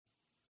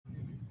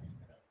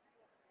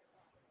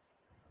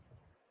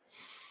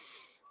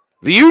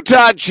The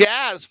Utah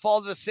Jazz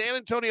fall to the San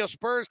Antonio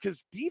Spurs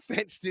because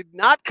defense did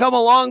not come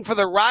along for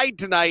the ride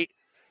tonight.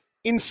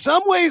 In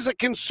some ways, a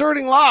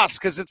concerning loss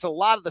because it's a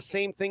lot of the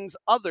same things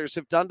others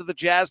have done to the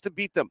Jazz to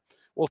beat them.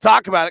 We'll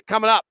talk about it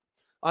coming up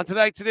on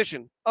tonight's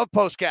edition of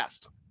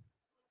POSTCAST.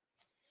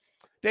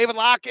 David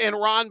Locke and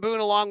Ron Boone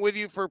along with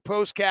you for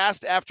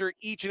POSTCAST after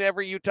each and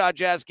every Utah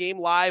Jazz game,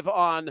 live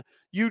on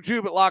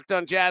YouTube at Locked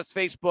On Jazz,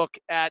 Facebook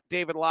at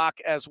David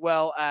Locke, as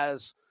well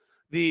as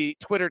the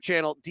Twitter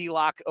channel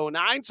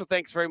DLock09. So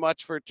thanks very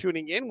much for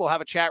tuning in. We'll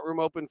have a chat room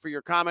open for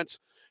your comments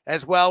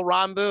as well.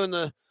 Ron Boone,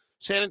 the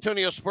San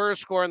Antonio Spurs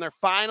score in their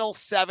final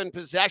 7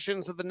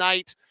 possessions of the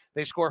night.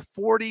 They score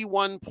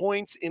 41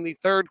 points in the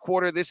third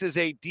quarter. This is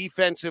a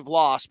defensive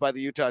loss by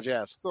the Utah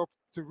Jazz. So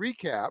to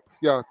recap,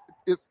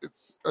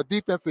 it's a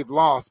defensive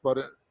loss, but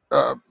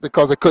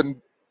because they couldn't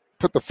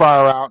put the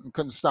fire out and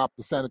couldn't stop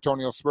the San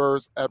Antonio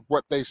Spurs at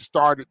what they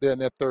started there in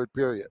that third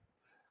period.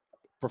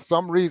 For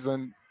some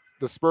reason,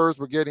 the Spurs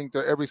were getting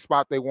to every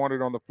spot they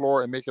wanted on the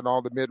floor and making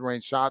all the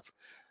mid-range shots.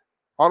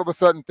 All of a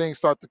sudden, things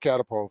start to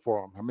catapult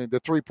for them. I mean, the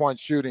three-point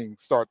shooting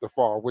start to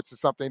fall, which is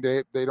something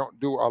they don't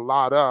do a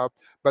lot of,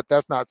 but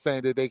that's not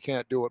saying that they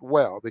can't do it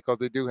well, because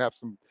they do have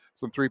some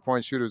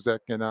three-point shooters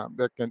that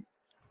can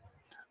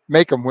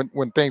make them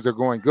when things are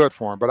going good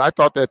for them. But I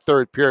thought that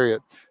third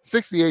period,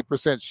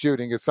 68%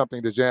 shooting is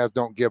something the Jazz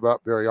don't give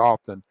up very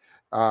often,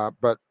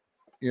 but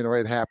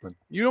it happened.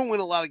 You don't win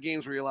a lot of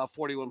games where you allow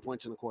 41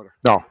 points in the quarter.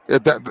 No,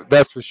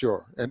 that's for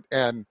sure.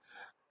 And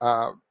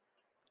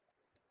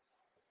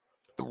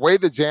the way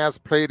the Jazz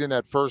played in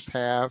that first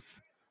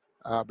half,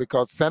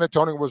 because San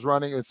Antonio was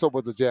running and so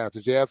was the Jazz.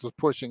 The Jazz was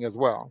pushing as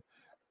well.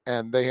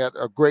 And they had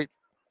a great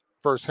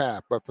first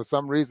half. But for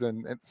some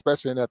reason,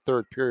 especially in that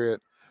third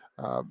period,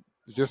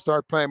 they just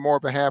started playing more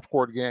of a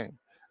half-court game.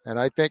 And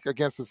I think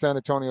against the San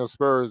Antonio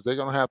Spurs, they're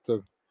going to have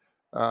to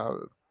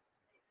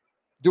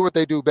do what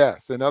they do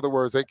best. In other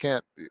words, they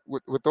can't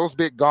with those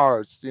big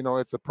guards.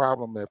 It's a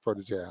problem there for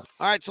the Jazz.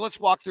 All right, so let's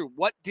walk through.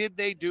 What did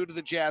they do to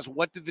the Jazz?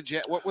 What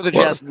were the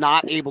Jazz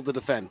not able to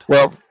defend?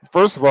 Well,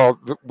 first of all,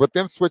 with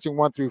them switching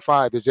 1 through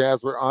 5, the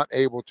Jazz were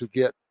unable to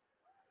get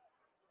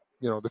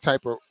the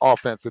type of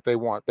offense that they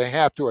want. They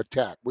have to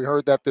attack. We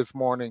heard that this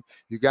morning.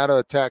 You got to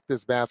attack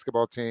this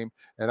basketball team,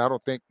 and I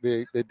don't think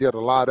they did a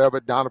lot of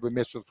it. Donovan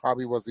Mitchell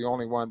probably was the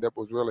only one that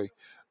was really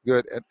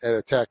good at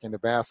attacking the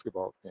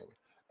basketball game.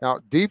 Now,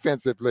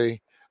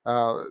 defensively,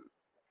 the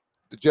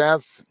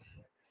Jazz,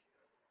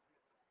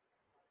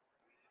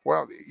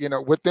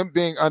 with them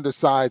being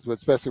undersized,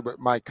 especially with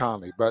Mike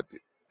Conley, but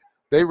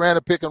they ran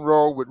a pick and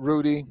roll with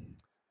Rudy,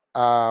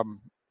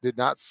 did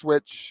not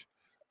switch.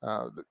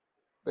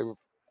 They would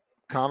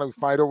Conley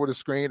fight over the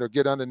screen or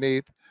get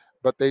underneath,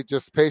 but they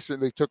just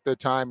patiently took their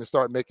time and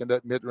started making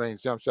that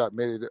mid-range jump shot,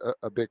 made it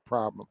a big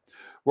problem.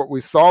 What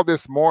we saw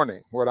this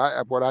morning, what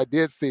I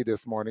did see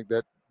this morning,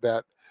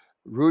 that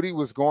Rudy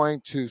was going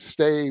to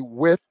stay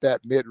with that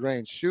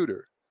mid-range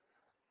shooter,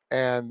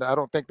 and I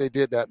don't think they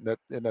did that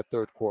in that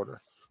third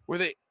quarter.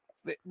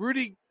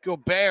 Rudy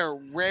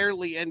Gobert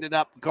rarely ended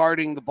up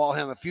guarding the ball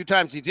handle. A few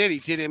times he did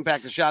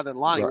impact the shot. Then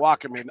Lonnie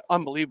Walker made an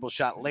unbelievable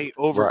shot late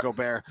over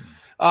Gobert.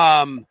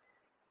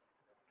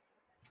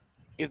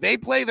 If they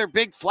play their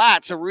big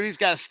flat, so Rudy's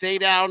got to stay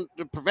down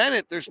to prevent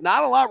it, there's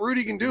not a lot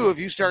Rudy can do if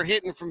you start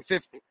hitting from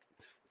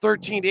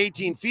 13 to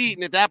 18 feet.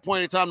 And at that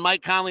point, it's on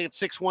Mike Conley at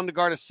 6'1" to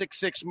guard a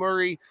 6'6"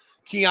 Murray.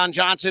 Keon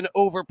Johnson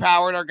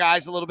overpowered our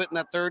guys a little bit in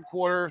that third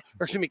quarter.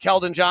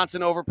 Keldon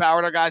Johnson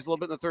overpowered our guys a little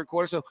bit in the third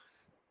quarter. So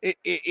it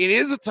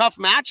is a tough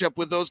matchup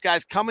with those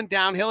guys coming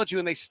downhill at you,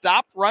 and they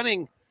stopped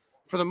running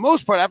for the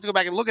most part. I have to go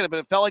back and look at it, but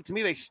it felt like to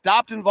me they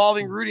stopped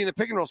involving Rudy in the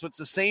pick and roll. So it's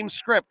the same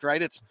script,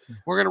 right?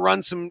 We're going to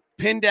run some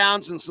pin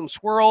downs and some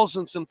swirls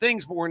and some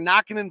things, but we're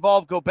not going to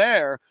involve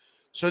Gobert.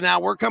 So now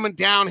we're coming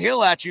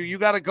downhill at you. You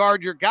got to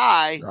guard your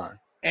guy,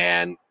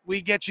 and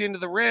we get you into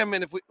the rim.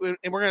 And we're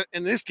going to,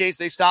 in this case,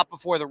 they stop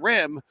before the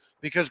rim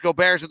because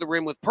Gobert's at the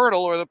rim with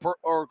Pirtle,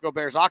 or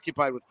Gobert's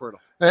occupied with Pirtle.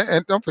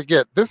 And don't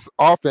forget, this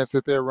offense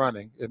that they're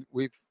running, and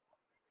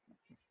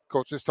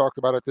coaches talked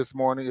about it this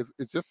morning,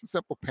 it's just a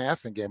simple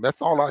passing game.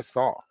 That's all I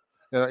saw.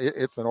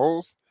 It's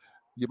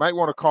you might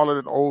want to call it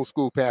an old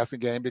school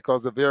passing game,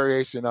 because the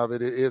variation of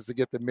it is to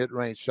get the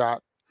mid-range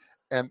shot.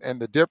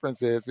 And the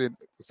difference is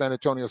San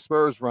Antonio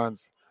Spurs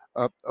runs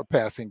a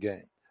passing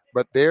game,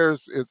 but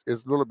theirs is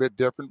a little bit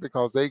different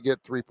because they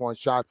get 3-point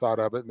shots out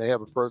of it. And they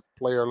have a first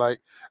player like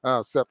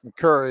Stephen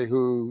Curry,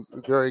 who's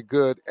very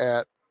good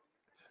at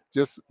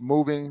just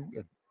moving,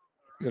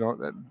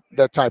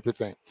 that type of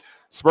thing.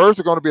 Spurs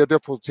are going to be a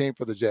difficult team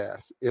for the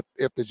Jazz.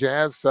 If the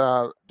Jazz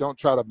don't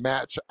try to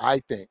match, I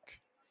think,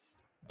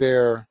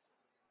 their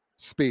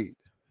speed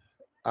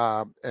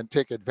and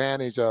take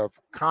advantage of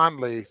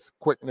Conley's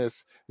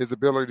quickness, his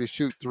ability to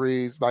shoot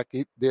threes like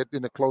he did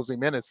in the closing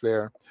minutes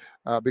there,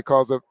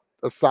 because of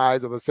the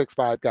size of a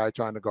 6'5" guy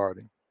trying to guard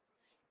him.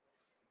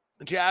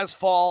 Jazz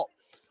fall.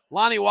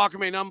 Lonnie Walker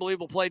made an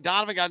unbelievable play.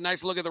 Donovan got a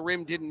nice look at the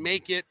rim, didn't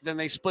make it. Then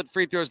they split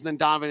free throws, and then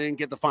Donovan didn't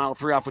get the final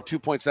three off with 2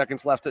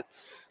 seconds left.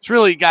 It's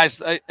really,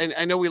 guys,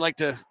 I know we like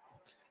to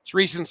it's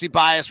recency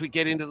bias. We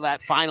get into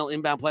that final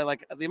inbound play.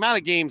 Like the amount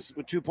of games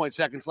with 2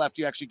 seconds left,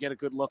 you actually get a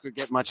good look or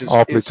get much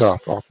awfully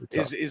tough.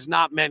 Is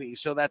not many.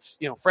 So that's,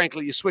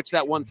 frankly, you switch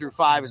that 1 through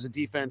 5 as a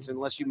defense,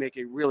 unless you make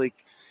a really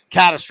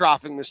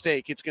catastrophic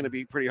mistake, it's going to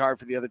be pretty hard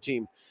for the other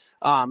team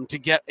to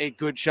get a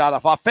good shot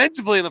off.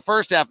 Offensively in the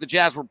first half, the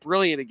Jazz were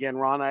brilliant again,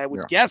 Ron. I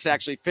would guess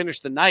actually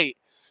finished the night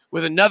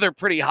with another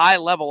pretty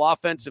high-level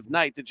offensive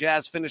night. The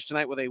Jazz finished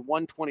tonight with a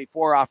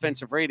 124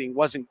 offensive rating.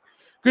 Wasn't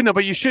good enough,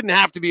 but you shouldn't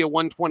have to be a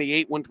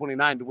 128,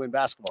 129 to win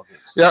basketball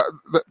games. Yeah,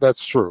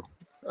 that's true.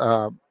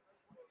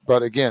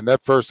 But again,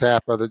 that first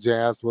half of the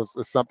Jazz was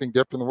something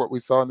different than what we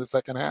saw in the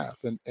second half.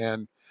 And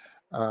it's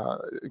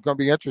going to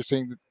be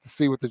interesting to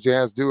see what the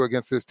Jazz do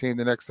against this team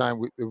the next time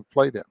we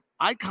play them.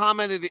 I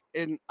commented,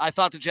 and I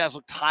thought the Jazz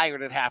looked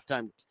tired at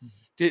halftime.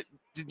 Did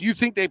you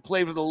think they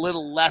played with a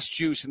little less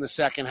juice in the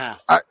second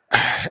half?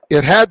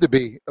 It had to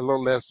be a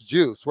little less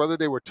juice, whether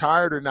they were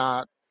tired or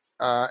not,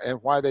 and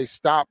why they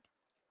stopped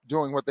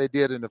doing what they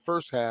did in the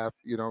first half.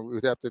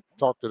 We'd have to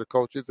talk to the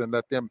coaches and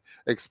let them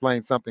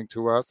explain something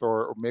to us,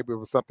 or maybe it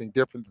was something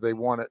different that they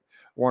wanted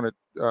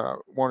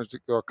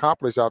to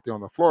accomplish out there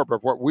on the floor.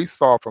 But what we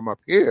saw from up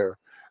here,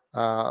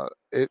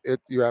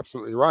 you're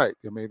absolutely right.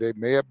 I mean, they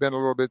may have been a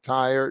little bit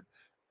tired.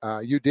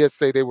 You did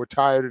say they were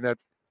tired in that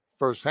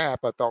first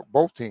half. I thought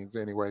both teams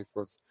anyway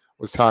was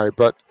tired,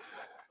 but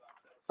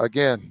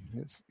again,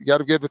 you got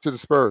to give it to the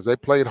Spurs. They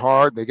played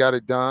hard, they got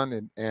it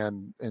done,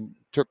 and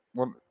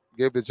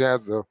gave the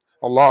Jazz a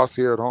loss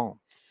here at home.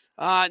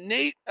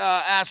 Nate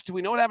asked, do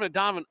we know what happened to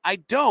Donovan? I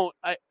don't.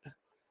 I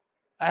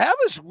have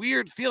this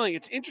weird feeling.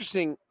 It's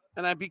interesting,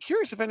 and I'd be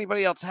curious if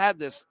anybody else had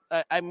this.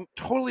 I'm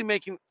totally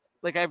making,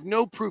 I have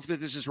no proof that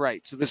this is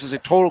right, so this is a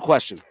total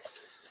question.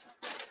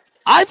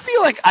 I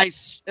feel like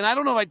and I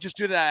don't know if I just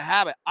did it out of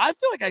habit, I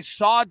feel like I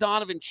saw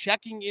Donovan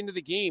checking into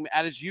the game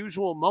at his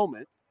usual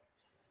moment,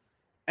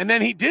 and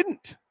then he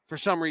didn't for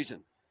some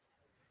reason.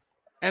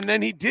 And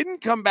then he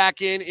didn't come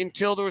back in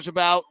until there was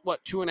about,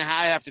 2.5,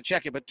 I have to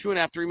check it, but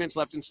 2.5, 3 minutes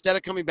left instead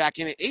of coming back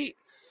in at 8.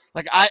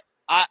 I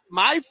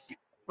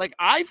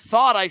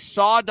thought I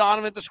saw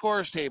Donovan at the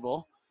scorer's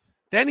table.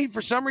 Then he,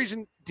 for some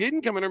reason,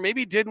 didn't come in, or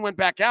maybe he did and went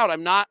back out.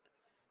 I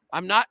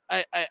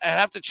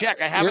have to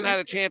check. I haven't had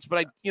a chance,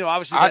 but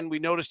obviously then we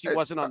noticed he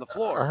wasn't on the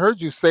floor. I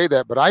heard you say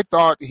that, but I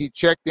thought he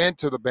checked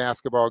into the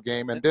basketball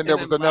game, and then there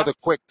was another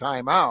quick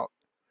timeout,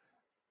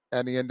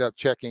 and he ended up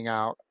checking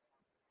out.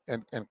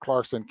 And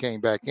Clarkson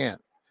came back in.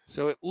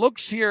 So it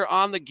looks here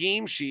on the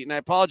game sheet, and I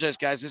apologize,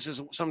 guys, this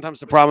is sometimes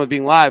the problem with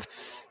being live,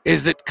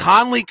 is that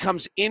Conley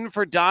comes in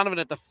for Donovan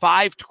at the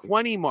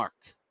 5:20 mark.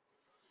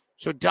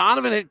 So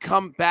Donovan had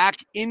come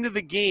back into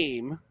the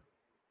game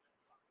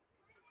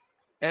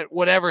at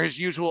whatever his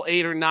usual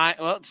 8 or 9.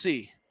 Well, let's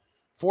see.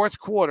 Fourth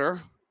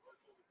quarter,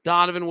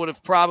 Donovan would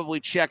have probably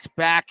checked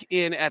back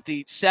in at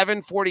the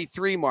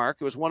 7:43 mark.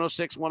 It was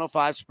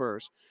 106-105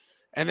 Spurs.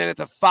 And then at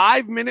the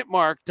 5-minute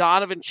mark,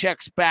 Donovan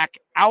checks back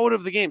out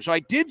of the game. So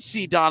I did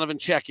see Donovan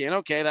check in.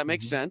 Okay, that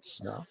makes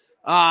sense. Yeah.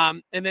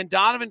 And then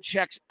Donovan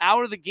checks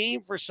out of the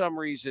game for some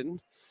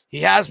reason. He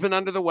has been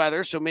under the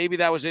weather, so maybe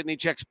that was it. And he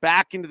checks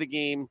back into the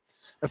game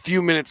a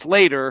few minutes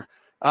later.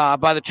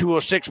 By the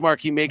 2:06 mark,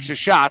 he makes a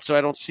shot. So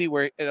I don't see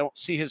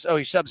his. Oh,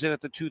 he subs in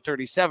at the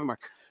 2:37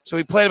 mark. So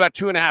he played about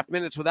 2.5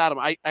 minutes without him.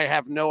 I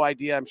have no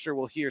idea. I'm sure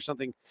we'll hear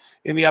something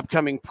in the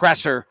upcoming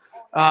presser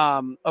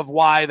of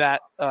why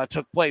that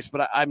took place,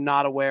 but I'm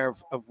not aware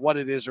of what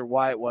it is or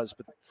why it was.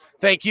 But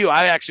thank you.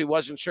 I actually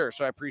wasn't sure,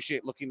 so I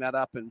appreciate looking that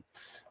up and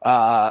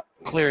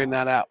clearing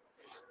that out.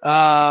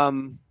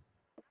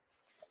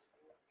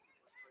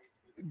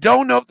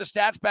 Don't know if the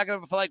stats back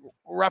up for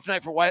rough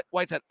night for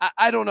Whiteside.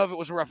 I don't know if it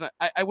was a rough night.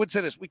 I would say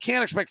this: we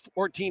can't expect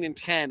 14 and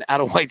 10 out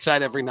of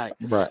Whiteside every night.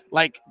 Right.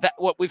 Like that,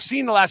 what we've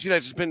seen the last few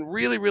nights has been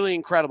really, really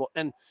incredible.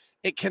 And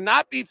it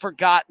cannot be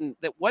forgotten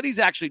that what he's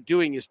actually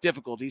doing is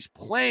difficult. He's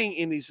playing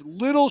in these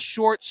little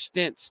short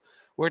stints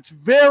where it's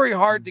very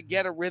hard to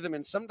get a rhythm,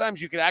 and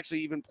sometimes you could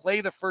actually even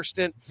play the first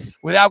stint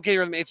without getting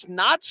a rhythm. It's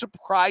not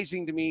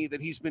surprising to me that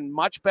he's been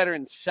much better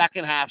in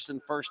second halves than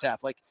first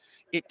half.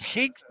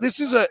 This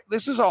is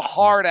a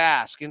hard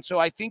ask, and so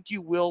I think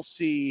you will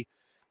see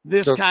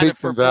this those kind of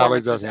peaks and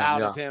valleys performances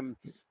out of him,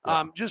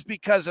 just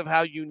because of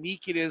how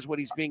unique it is what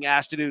he's being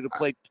asked to do, to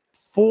play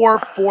 4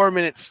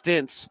 4-minute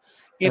stints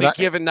in a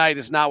given night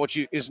is not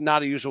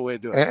a usual way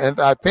to do it. And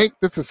I think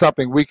this is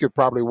something we could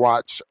probably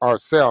watch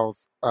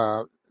ourselves,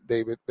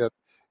 David, that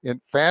in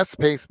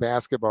fast-paced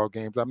basketball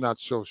games, I'm not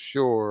so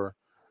sure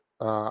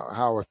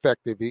how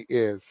effective he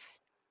is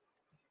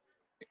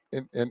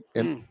in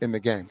the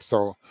game.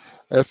 So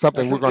that's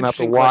something we're going to have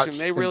to watch and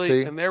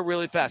see. And they're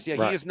really fast. Yeah,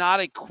 right. He is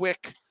not a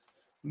quick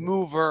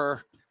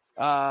mover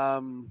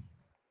in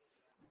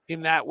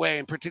that way,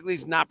 and particularly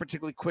he's not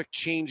particularly quick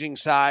changing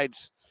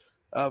sides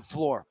of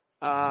floor.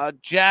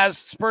 Jazz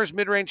Spurs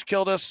mid-range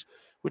killed us,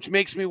 which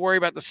makes me worry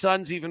about the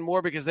Suns even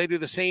more because they do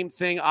the same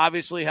thing,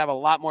 obviously have a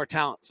lot more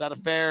talent. Is that a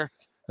fair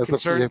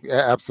concern?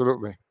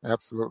 Absolutely.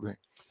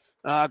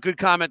 Good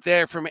comment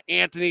there from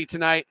Anthony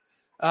tonight.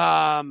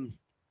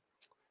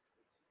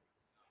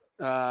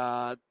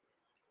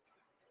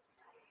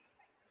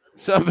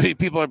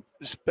 People are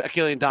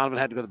speculating Donovan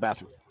had to go to the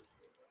bathroom.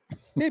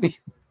 Maybe.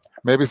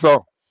 Maybe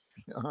so.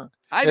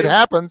 It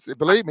happens.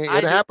 Believe me,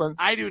 it happens.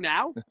 I do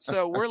now.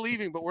 So we're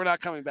leaving, but we're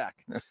not coming back.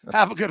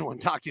 Have a good one.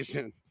 Talk to you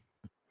soon.